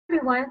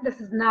everyone, this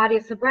is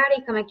Nadia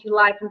Sobrati coming to you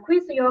live from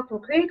Queens, New York from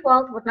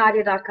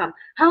createwealthwithnadia.com.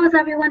 How is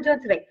everyone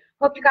doing today?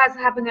 Hope you guys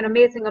are having an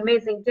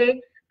amazing day.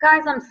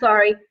 Guys, I'm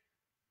sorry.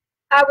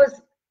 I was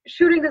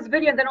shooting this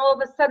video and then all of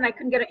a sudden I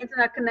couldn't get an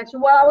internet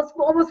connection. Well, I was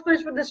almost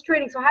finished with this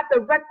training, so I have to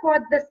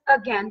record this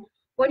again.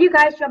 When you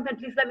guys jump in,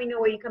 please let me know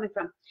where you're coming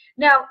from.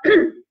 Now,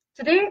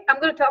 today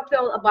I'm going to talk to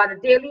you all about a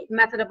daily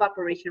method of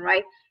operation,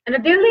 right? And a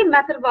daily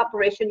method of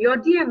operation, your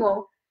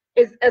DMO,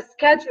 is a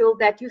schedule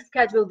that you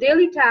schedule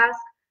daily tasks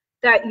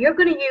that you're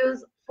going to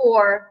use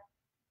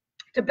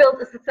to build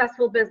a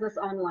successful business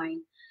online.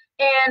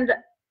 And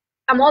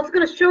I'm also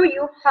going to show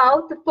you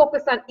how to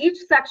focus on each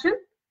section,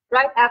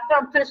 right? After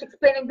I'm finished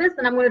explaining this,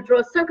 and I'm going to draw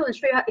a circle and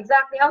show you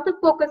exactly how to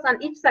focus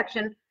on each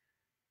section,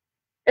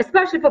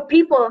 especially for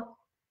people,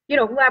 you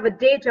know, who have a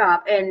day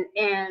job and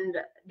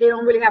they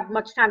don't really have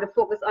much time to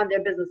focus on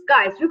their business.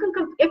 Guys, you can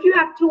if you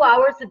have 2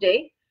 hours a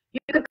day, you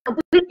can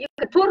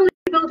totally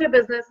build your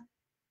business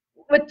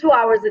with 2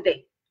 hours a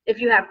day. If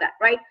you have that,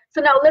 right?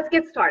 So now let's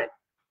get started.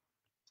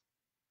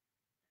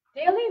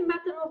 Daily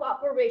method of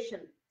operation,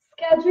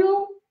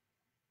 schedule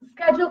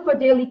for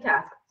daily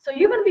tasks. So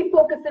you're going to be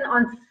focusing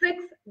on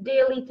 6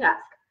 daily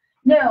tasks.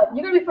 Now,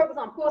 you're going to be focused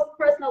on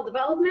personal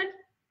development,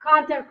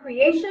 content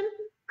creation,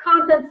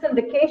 content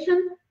syndication,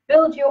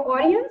 build your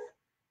audience,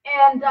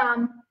 and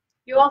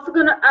you're also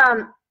going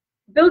to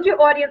build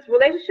your audience,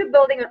 relationship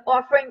building, and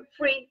offering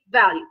free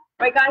value,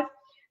 right, guys?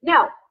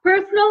 Now,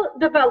 personal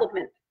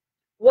development.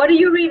 What are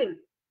you reading?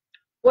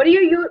 What are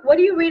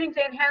you reading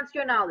to enhance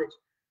your knowledge?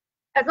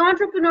 As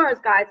entrepreneurs,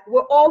 guys,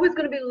 we're always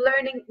going to be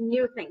learning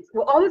new things.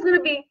 We're always going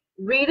to be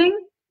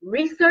reading,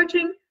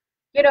 researching,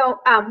 you know,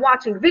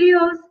 watching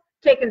videos,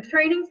 taking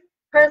trainings.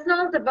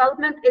 Personal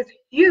development is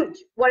huge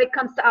when it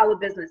comes to our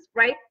business,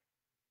 right?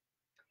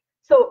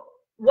 So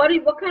what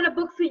kind of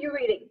books are you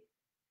reading?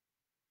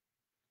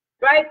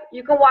 Right?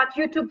 You can watch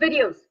YouTube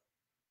videos.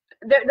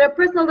 There's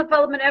personal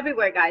development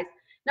everywhere, guys.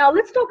 Now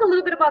let's talk a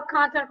little bit about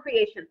content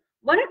creation.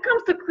 When it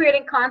comes to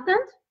creating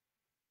content,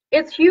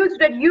 it's huge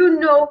that you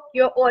know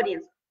your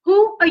audience.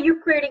 Who are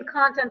you creating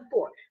content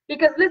for?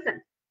 Because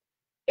listen,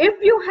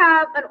 if you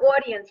have an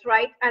audience,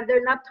 right, and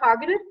they're not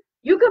targeted,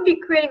 you could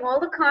be creating all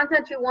the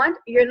content you want.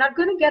 You're not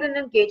going to get an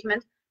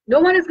engagement.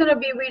 No one is going to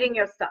be reading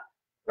your stuff,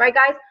 right,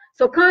 guys?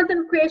 So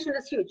content creation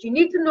is huge. You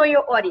need to know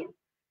your audience.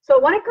 So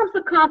when it comes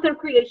to content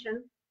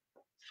creation,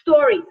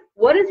 stories.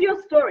 What is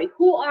your story?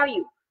 Who are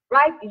you,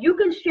 right? You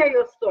can share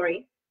your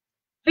story.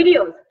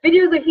 Videos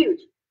are huge.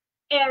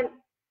 And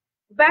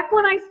back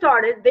when I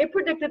started, they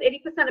predicted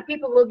 80% of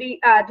people will be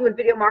doing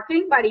video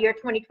marketing by the year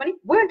 2020.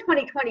 We're in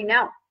 2020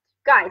 now.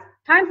 Guys,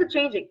 times are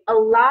changing. A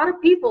lot of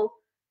people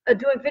are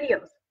doing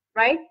videos,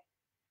 right?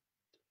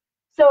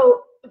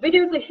 So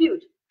videos are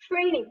huge.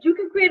 Training. You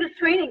can create a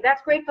training.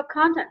 That's great for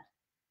content.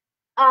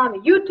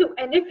 YouTube.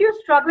 And if you're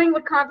struggling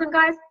with content,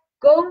 guys,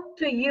 go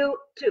to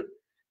YouTube.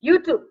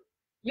 YouTube.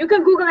 You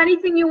can Google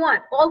anything you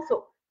want.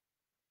 Also,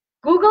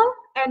 Google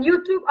and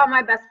YouTube are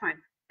my best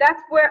friends.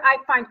 That's where I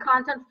find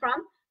content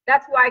from.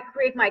 That's where I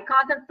create my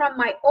content from,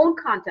 my own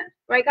content,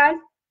 right, guys?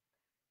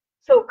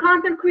 So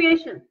content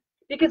creation,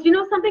 because you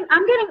know something,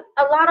 I'm getting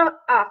a lot of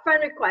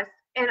friend requests,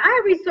 and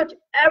I research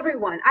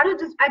everyone. I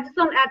just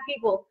don't add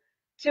people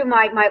to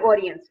my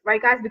audience,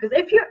 right, guys? Because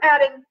if you're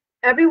adding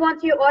everyone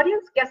to your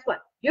audience, guess what?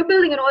 You're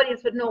building an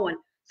audience with no one.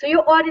 So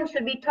your audience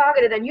should be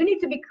targeted, and you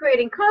need to be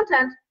creating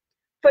content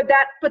for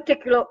that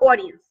particular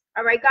audience,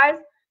 all right, guys?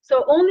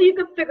 So only you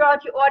can figure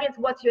out your audience,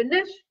 what's your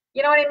niche,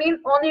 you know what I mean?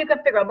 Only you can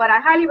figure out. But I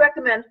highly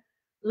recommend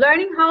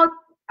learning how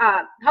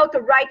to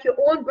write your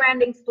own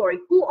branding story.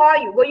 Who are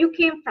you? Where you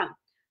came from?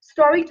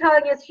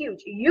 Storytelling is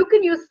huge. You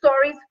can use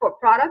stories for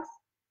products,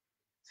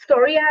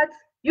 story ads.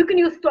 You can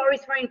use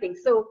stories for anything.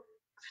 So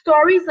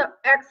stories are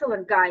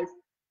excellent, guys,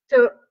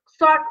 to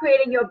start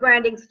creating your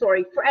branding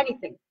story for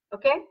anything,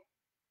 okay?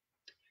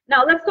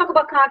 Now let's talk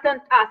about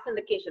content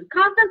syndication.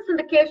 Content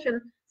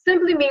syndication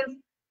simply means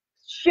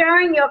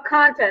sharing your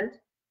content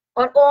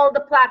on all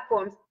the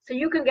platforms so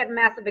you can get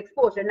massive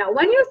exposure. Now,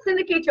 when you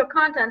syndicate your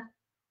content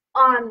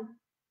on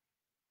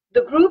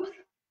the groups,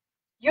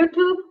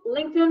 YouTube,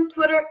 LinkedIn,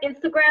 Twitter,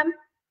 Instagram,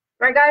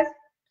 right, guys?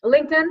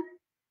 LinkedIn,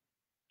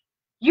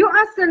 you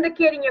are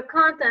syndicating your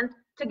content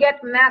to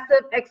get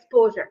massive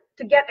exposure,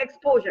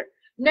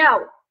 Now,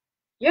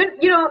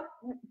 you know,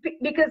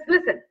 because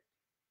listen,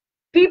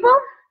 people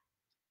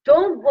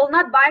will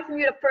not buy from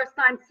you the first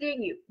time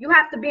seeing you. You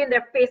have to be in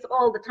their face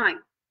all the time,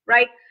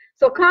 right?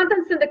 So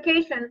content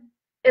syndication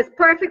is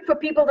perfect for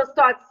people to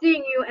start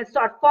seeing you and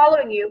start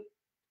following you,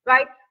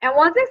 right? And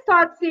once they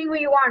start seeing who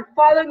you are and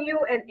following you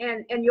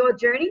and your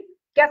journey,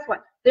 guess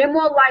what? They're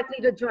more likely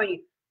to join you.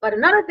 But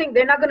another thing,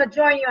 they're not going to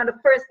join you on the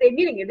first day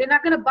meeting you. They're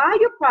not going to buy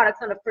your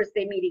products on the first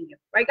day meeting you,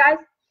 right, guys?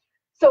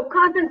 So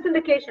content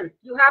syndication,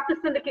 you have to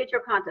syndicate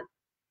your content.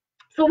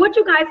 So what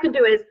you guys can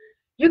do is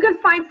you can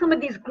find some of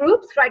these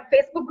groups, right?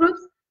 Facebook groups.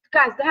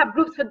 Guys, they have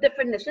groups for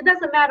different niches. It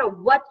doesn't matter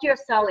what you're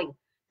selling.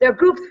 There are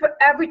groups for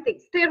everything.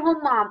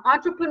 Stay-at-home mom,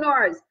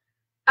 entrepreneurs.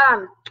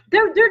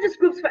 They're just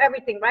groups for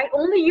everything, right?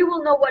 Only you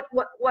will know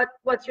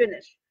what's your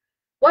niche.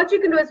 what you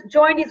can do is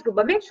join these groups,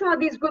 but make sure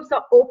these groups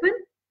are open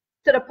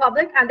to the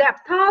public and they have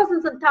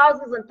thousands and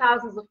thousands and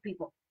thousands of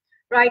people,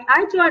 right?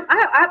 I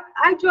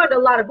joined a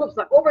lot of groups,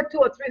 like over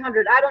 200 or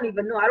 300. I don't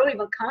even know. I don't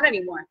even count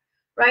anymore,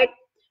 right?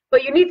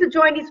 But you need to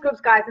join these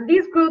groups, guys. And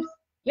these groups,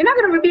 you're not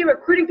going to be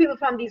recruiting people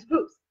from these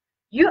groups.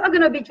 You are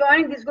going to be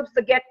joining these groups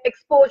to get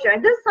exposure.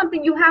 And this is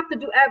something you have to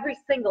do every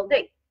single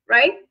day,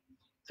 right?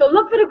 So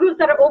look for the groups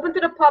that are open to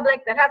the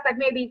public, that has like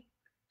maybe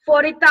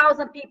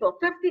 40,000 people,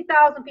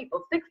 50,000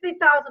 people,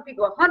 60,000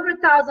 people,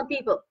 100,000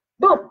 people.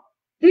 Boom.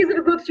 These are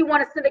the groups you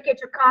want to syndicate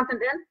your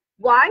content in.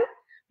 Why?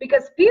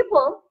 Because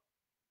people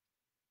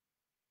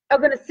are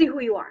going to see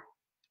who you are,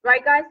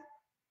 right, guys?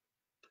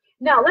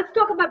 Now, let's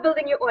talk about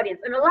building your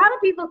audience. And a lot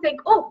of people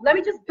think, oh, let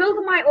me just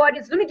build my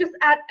audience. Let me just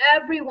add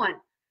everyone.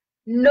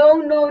 No,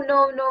 no,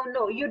 no, no,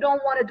 no. You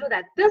don't want to do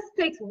that. This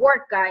takes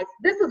work, guys.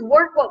 This is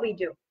work what we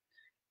do.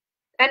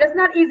 And it's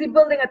not easy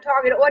building a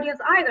target audience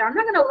either. I'm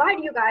not going to lie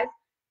to you guys.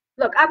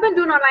 Look, I've been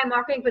doing online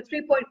marketing for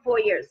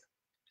 3.4 years.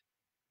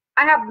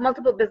 I have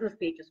multiple business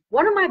pages.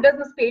 One of my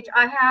business page,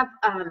 I have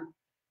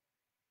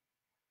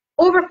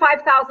over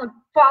 5,000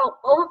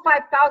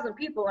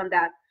 people on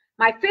that.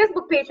 My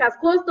Facebook page has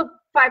close to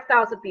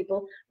 5,000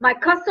 people. My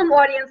custom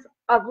audience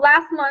of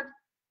last month,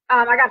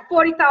 I got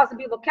 40,000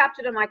 people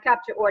captured in my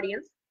capture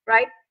audience,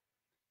 right?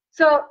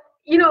 So,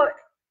 you know,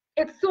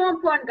 it's so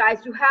important,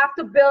 guys. You have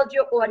to build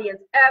your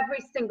audience every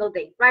single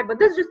day, right? But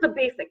this is just the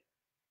basic.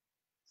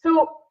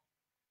 So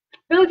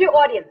build your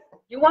audience.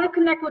 You want to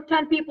connect with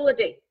 10 people a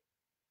day,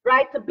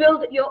 right? To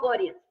build your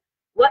audience.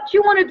 What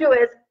you want to do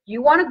is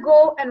you want to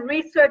go and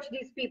research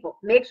these people.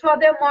 Make sure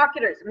they're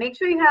marketers. Make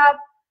sure you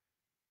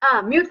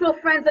have mutual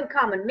friends in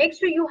common. Make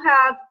sure you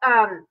have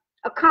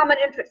a common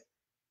interest.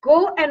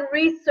 Go and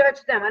research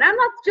them. And I'm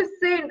not just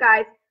saying,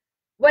 guys,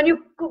 when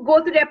you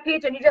go to their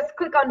page and you just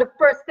click on the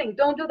first thing,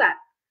 don't do that.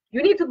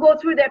 You need to go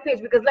through their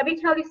page, because let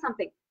me tell you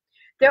something.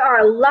 There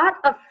are a lot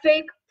of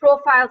fake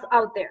profiles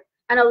out there,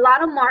 and a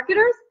lot of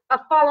marketers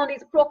are following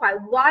these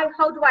profiles. Why?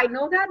 How do I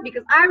know that?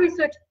 Because I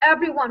research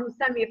everyone who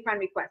sent me a friend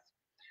request.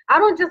 I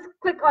don't just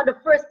click on the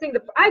first thing.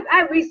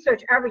 I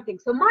research everything.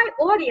 So my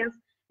audience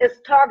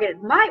is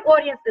targeted. My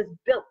audience is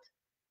built,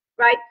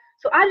 right?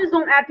 So I just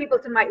don't add people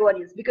to my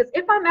audience, because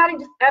if I'm adding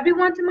just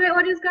everyone to my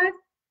audience, guys,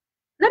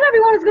 not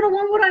everyone is going to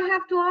want what I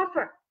have to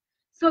offer.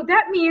 So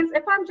that means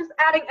if I'm just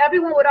adding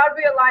everyone without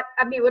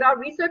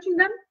researching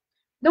them,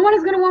 no one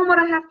is going to want what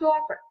I have to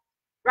offer,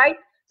 right?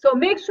 So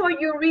make sure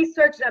you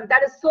research them.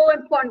 That is so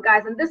important,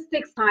 guys, and this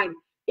takes time.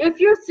 If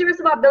you're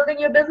serious about building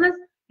your business,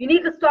 you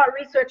need to start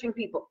researching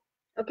people,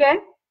 okay?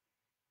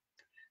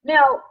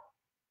 Now,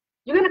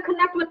 you're going to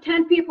connect with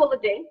 10 people a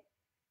day,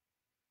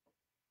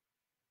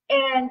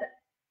 and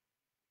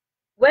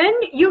when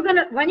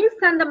you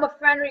send them a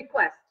friend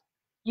request,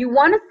 you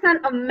want to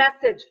send a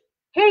message.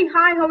 Hey,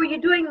 hi, how are you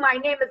doing? My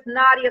name is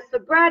Nadia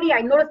Sabrati.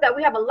 I noticed that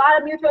we have a lot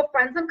of mutual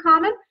friends in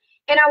common,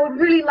 and I would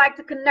really like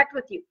to connect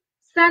with you.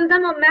 Send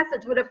them a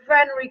message with a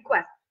friend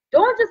request.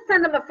 Don't just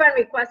send them a friend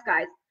request,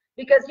 guys,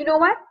 because you know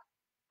what?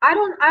 I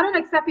don't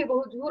accept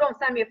people who don't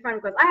send me a friend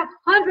request. I have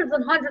hundreds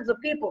and hundreds of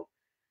people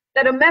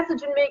that are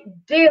messaging me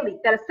daily,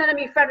 that are sending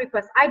me friend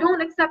requests. I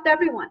don't accept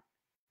everyone,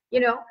 you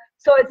know?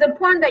 So it's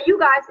important that you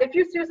guys, if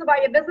you're serious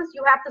about your business,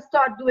 you have to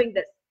start doing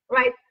this,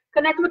 right?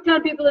 Connect with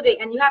 10 people a day,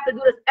 and you have to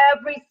do this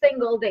every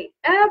single day.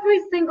 Every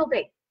single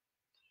day.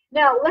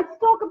 Now let's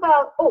talk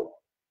about,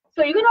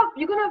 so you're gonna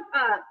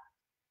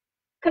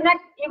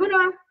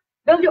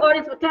build your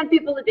audience with 10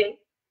 people a day.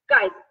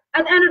 Guys,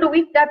 at the end of the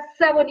week, that's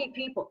 70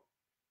 people.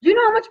 Do you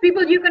know how much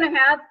people you're gonna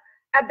have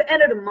at the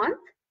end of the month?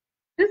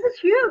 This is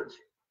huge,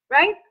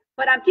 right?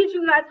 But I'm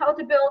teaching you guys how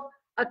to build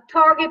a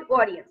target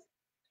audience.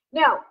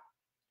 Now,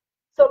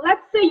 so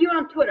let's say you're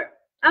on Twitter.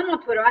 I'm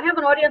on Twitter. I have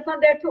an audience on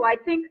there too. I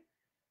think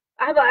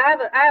I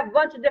have a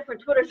bunch of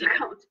different Twitter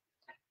accounts.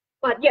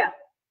 But yeah,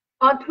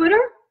 on Twitter,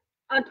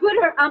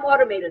 I'm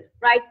automated,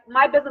 right?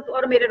 My business is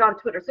automated on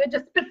Twitter. So it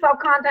just spits out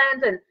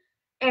content,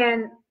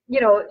 and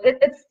you know,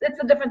 it's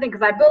a different thing,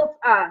 because I built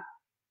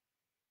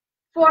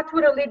 4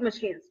 Twitter lead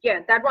machines. Yeah,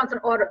 that runs on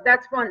auto.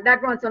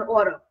 That runs on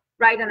auto,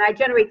 right? And I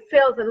generate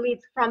sales and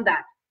leads from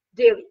that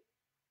daily.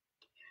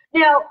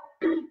 Now,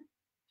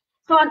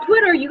 so on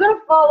Twitter, you're gonna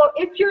follow,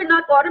 if you're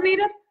not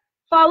automated,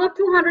 follow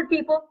 200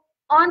 people,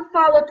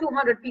 unfollow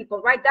 200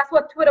 people, right? That's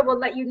what Twitter will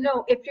let you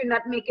know if you're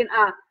not making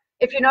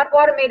if you're not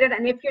automated,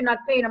 and if you're not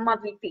paying a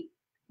monthly fee,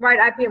 right?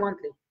 I pay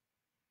monthly.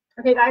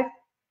 Okay, guys.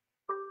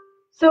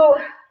 So,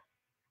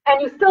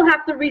 and you still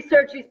have to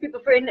research these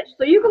people for your niche.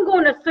 So you can go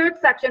in the search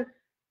section,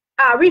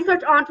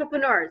 research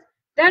entrepreneurs,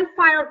 then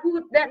find out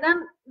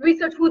then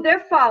research who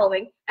they're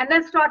following, and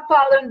then start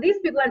following these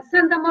people and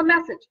send them a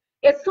message.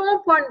 It's so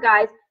important,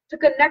 guys, to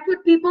connect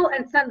with people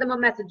and send them a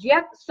message.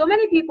 Yet, so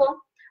many people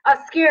are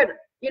scared,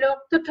 you know,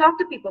 to talk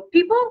to people.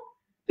 People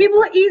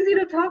are easy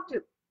to talk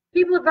to.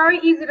 People are very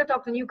easy to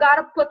talk to. And you got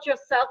to put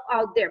yourself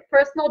out there.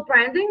 Personal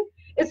branding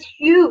is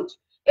huge.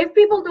 If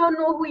people don't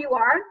know who you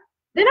are,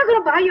 they're not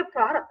going to buy your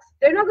products.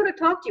 They're not going to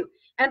talk to you.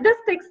 And this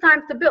takes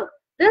time to build.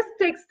 This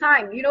takes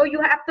time. You know,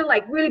 you have to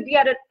like really be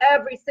at it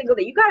every single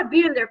day. You got to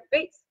be in their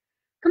face.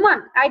 Come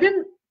on, I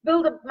didn't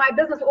build my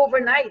business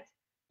overnight.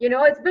 You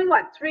know, it's been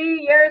what,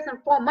 3 years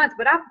and 4 months,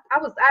 but I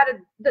was at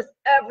it this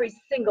every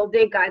single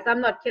day, guys.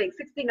 I'm not kidding.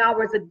 16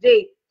 hours a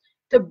day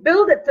to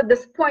build it to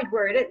this point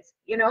where it is,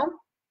 you know.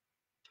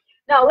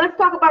 Now let's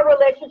talk about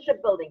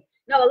relationship building.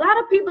 Now a lot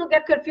of people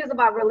get confused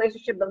about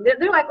relationship building.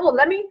 They're like, oh,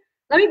 let me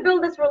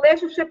build this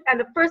relationship, and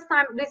the first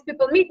time these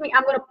people meet me,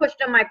 I'm going to push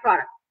them my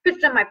product,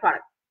 pitch them my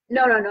product.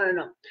 No, no, no, no,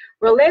 no.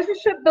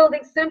 Relationship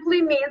building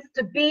simply means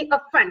to be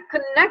a friend.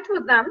 Connect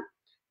with them,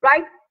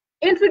 right?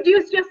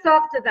 Introduce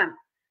yourself to them.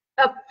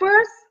 A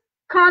first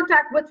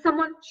contact with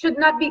someone should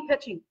not be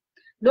pitching.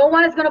 No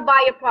one is going to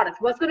buy your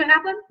products. What's going to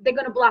happen? They're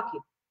going to block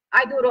you.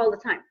 I do it all the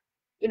time,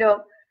 you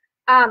know.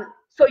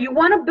 So you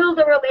want to build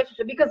a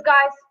relationship, because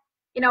guys,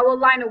 in our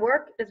line of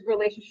work is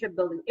relationship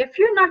building. If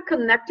you're not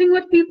connecting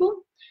with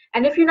people,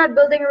 and if you're not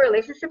building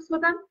relationships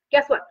with them,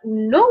 guess what?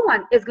 No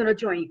one is going to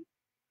join you.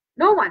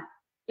 No one,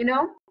 you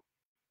know.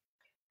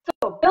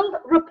 So build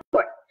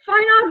rapport.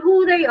 Find out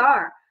who they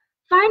are.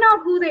 Find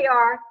out who they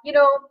are, you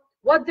know,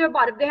 what they're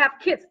about. If they have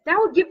kids, that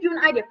would give you an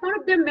idea. Find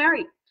out if they're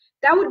married.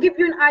 That would give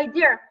you an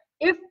idea.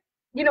 If,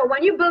 you know,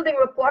 when you're building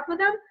rapport with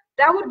them,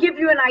 that would give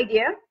you an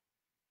idea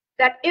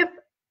if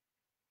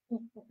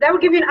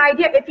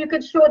you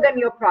could show them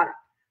your product.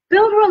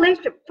 Build a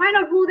relationship. Find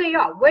out who they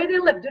are, where they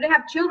live. Do they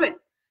have children?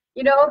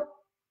 You know,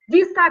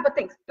 these type of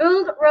things.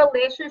 Build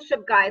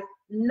relationship, guys.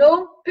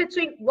 No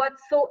pitching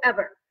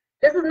whatsoever.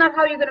 This is not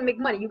how you're going to make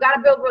money. You got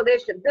to build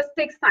relationship. This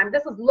takes time.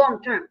 This is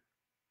long term,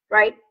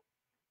 right?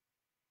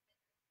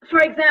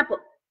 For example,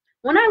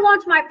 when I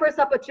launched my first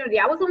opportunity,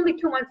 I was only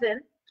 2 months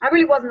in. I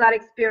really wasn't that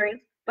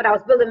experienced, but I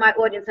was building my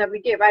audience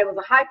every day, right? It was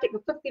a high-tech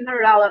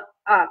 $1,500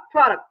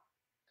 product.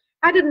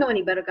 I didn't know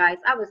any better, guys.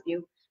 I was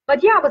new.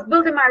 But yeah, I was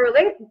building my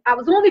relation. I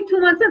was only 2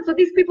 months in, so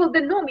these people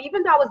didn't know me.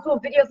 Even though I was doing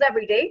videos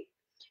every day,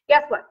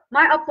 guess what?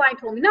 My upline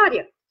told me,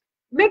 Nadia,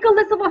 make a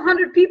list of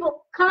 100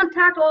 people.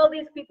 Contact all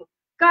these people.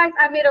 Guys,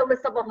 I made a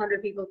list of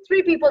 100 people.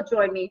 3 people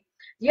joined me.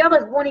 The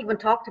others won't even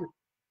talk to me.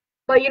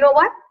 But you know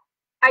what?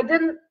 I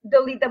didn't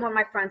delete them on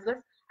my friends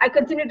list. I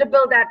continued to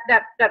build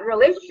that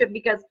relationship,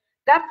 because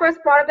that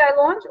first product I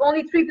launched,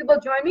 only 3 people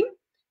joined me.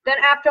 Then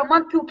after a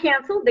month, 2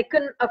 canceled. They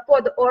couldn't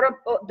afford the order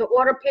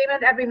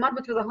payment every month,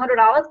 which was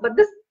 $100. But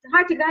this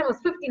high-tech line was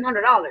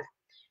 $1,500,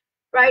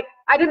 right?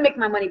 I didn't make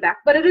my money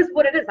back, but it is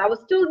what it is. I was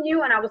still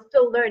new and I was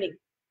still learning.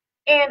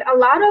 And a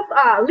lot of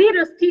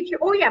leaders teach you,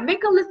 oh yeah,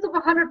 make a list of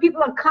 100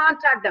 people and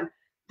contact them.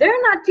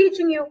 They're not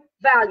teaching you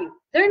value.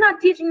 They're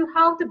not teaching you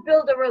how to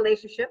build a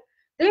relationship.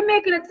 They're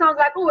making it sound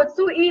like, oh, it's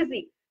so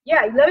easy.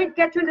 Yeah, let me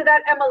get you into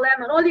that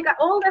MLM, and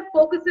all they're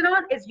focusing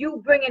on is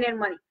you bringing in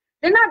money.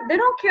 They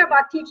don't care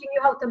about teaching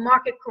you how to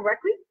market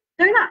correctly.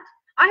 They're not.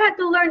 I had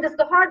to learn this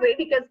the hard way,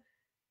 because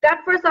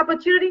that first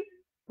opportunity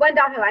went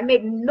downhill. I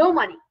made no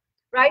money,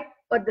 right?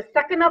 But the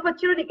second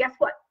opportunity, guess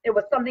what? It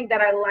was something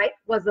that I liked,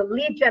 was a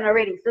lead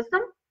generating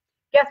system.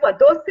 Guess what?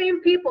 Those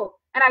same people,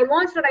 and I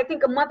launched it, I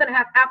think, a month and a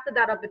half after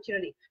that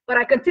opportunity. But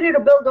I continued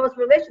to build those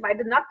relationships. I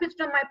did not pitch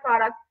them my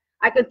product.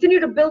 I continued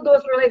to build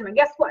those relationships. And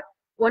guess what?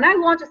 When I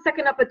launched a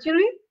second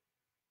opportunity,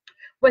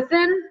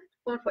 within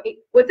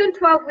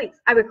 12 weeks,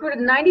 I recruited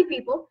 90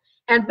 people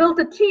and built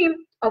a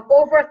team of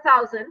over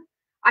 1,000.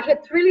 I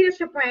hit 3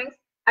 leadership ranks.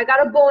 I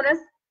got a bonus.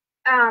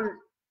 I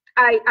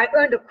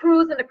earned a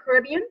cruise in the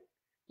Caribbean,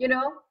 you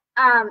know,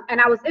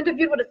 and I was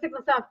interviewed with a 6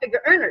 and 7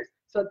 figure earners.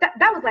 So that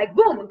was like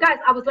boom, guys.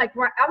 I was like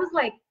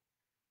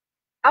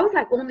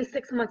only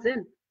 6 months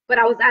in, but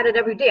I was at it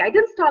every day. I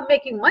didn't start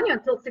making money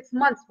until 6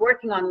 months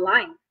working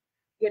online,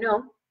 you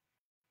know.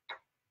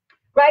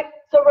 Right?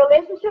 So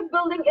relationship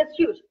building is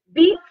huge.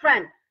 Be a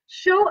friend.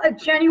 Show a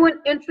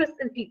genuine interest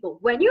in people.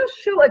 When you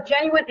show a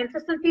genuine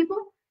interest in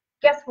people,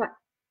 guess what?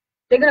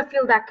 They're going to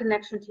feel that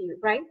connection to you,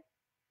 right?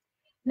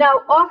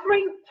 Now,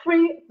 offering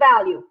free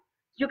value.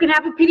 You can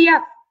have a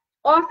PDF.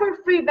 Offer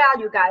free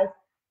value, guys.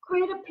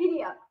 Create a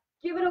PDF.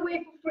 Give it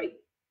away for free.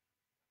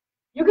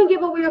 You can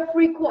give away a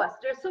free course.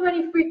 There's so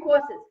many free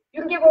courses.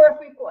 You can give away a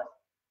free course,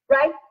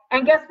 right?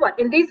 And guess what?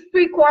 In these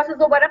free courses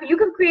or whatever, you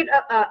can create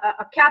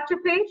a capture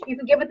page. You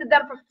can give it to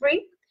them for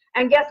free.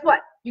 And guess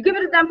what? You give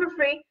it to them for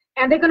free,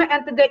 and they're going to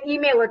enter their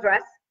email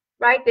address,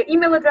 right? Their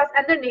email address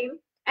and their name.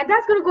 And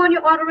that's going to go in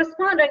your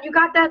autoresponder, and you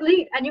got that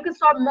lead. And you can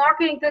start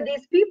marketing to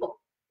these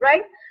people,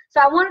 right?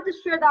 So I wanted to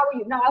share that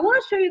with you. Now, I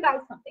want to show you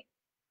guys something.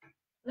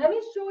 Let me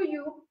show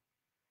you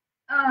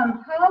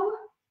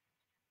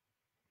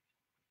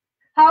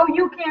how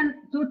you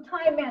can do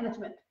time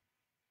management,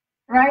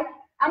 right?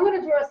 I'm going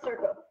to draw a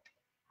circle.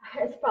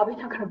 It's probably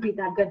not going to be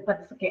that good, but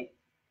it's okay.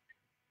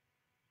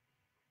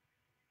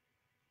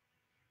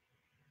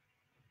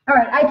 All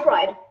right, I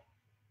tried.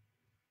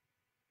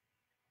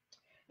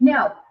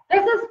 Now,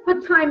 this is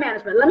for time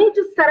management. Let me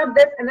just set up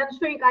this and then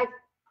show you guys,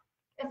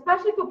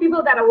 especially for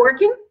people that are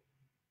working,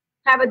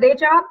 have a day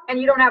job, and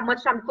you don't have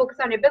much time to focus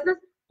on your business.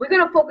 We're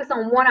going to focus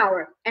on 1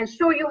 hour and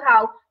show you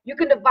how you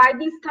can divide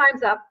these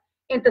times up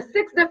into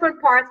 6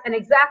 different parts and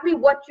exactly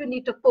what you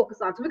need to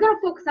focus on. So we're going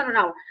to focus on an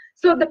hour.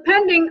 So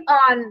depending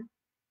on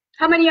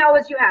how many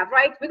hours you have,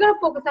 right? We're going to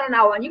focus on an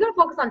hour, and you're going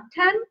to focus on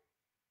 10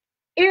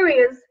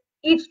 areas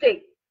each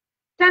day.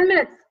 10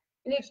 minutes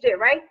in each day,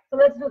 right? So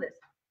let's do this.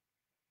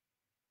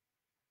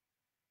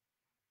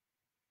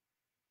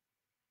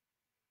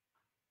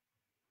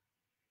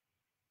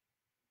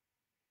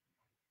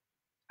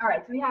 All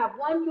right, so we have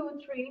 1,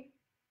 2, 3,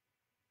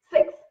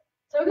 6.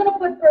 So we're going to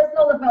put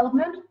personal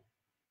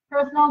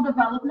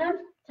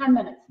development, 10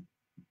 minutes.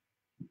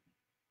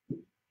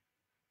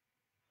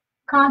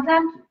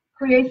 Content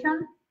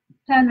creation,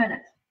 10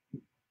 minutes.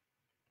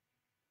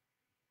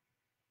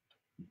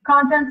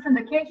 Content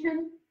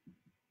syndication,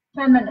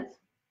 10 minutes.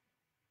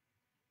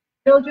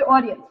 Build your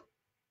audience.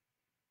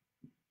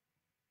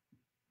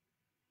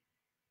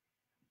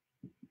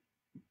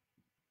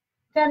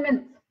 10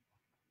 minutes.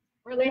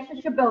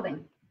 Relationship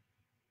building.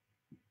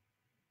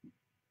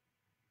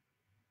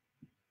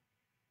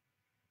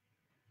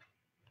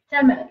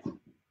 10 minutes.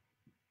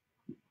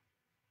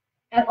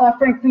 And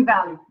offering free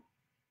value.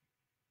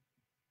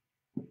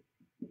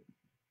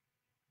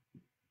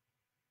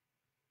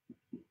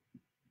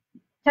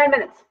 10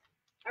 minutes.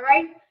 All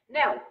right.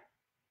 Now,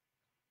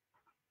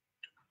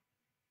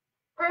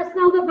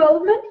 personal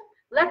development.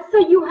 Let's say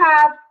you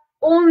have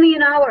only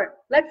an hour.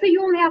 Let's say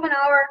you only have an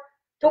hour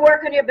to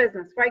work on your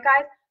business, right,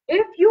 guys?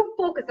 If you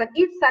focus on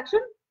each section,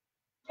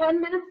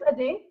 10 minutes a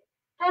day,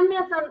 10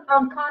 minutes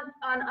on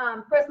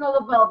personal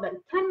development,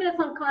 10 minutes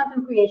on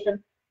content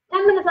creation,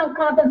 10 minutes on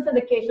content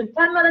syndication,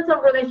 10 minutes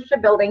on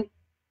relationship building,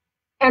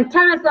 and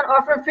 10 minutes on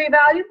offering free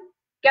value,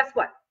 guess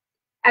what?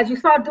 As you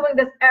start doing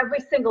this every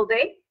single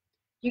day,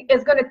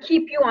 it's going to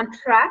keep you on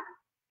track,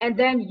 and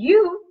then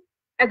you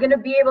are going to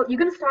be able, you're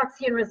going to start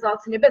seeing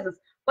results in your business.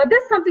 But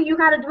this is something you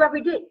got to do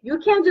every day. You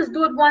can't just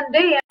do it one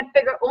day and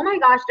figure, oh my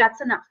gosh,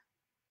 that's enough.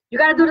 You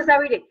got to do this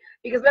every day.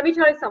 Because let me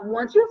tell you something,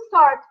 once you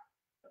start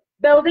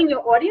building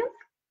your audience,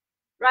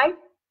 right?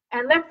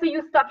 And let's say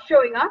you stop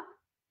showing up,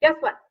 guess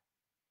what?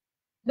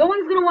 No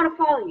one's going to want to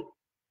follow you.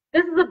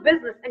 This is a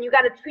business, and you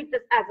got to treat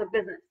this as a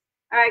business.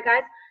 All right,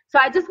 guys? So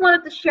I just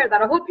wanted to share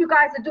that. I hope you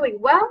guys are doing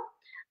well.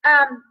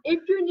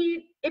 If you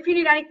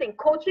need anything,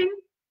 coaching,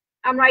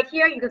 I'm right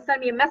here. You can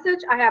send me a message.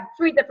 I have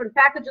 3 different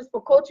packages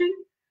for coaching.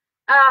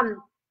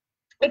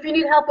 If you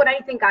need help with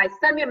anything, guys,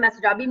 send me a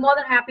message. I'll be more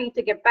than happy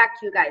to get back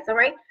to you guys, all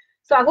right?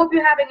 So I hope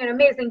you're having an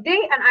amazing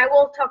day, and I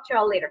will talk to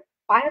y'all later.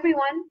 Bye,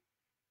 everyone.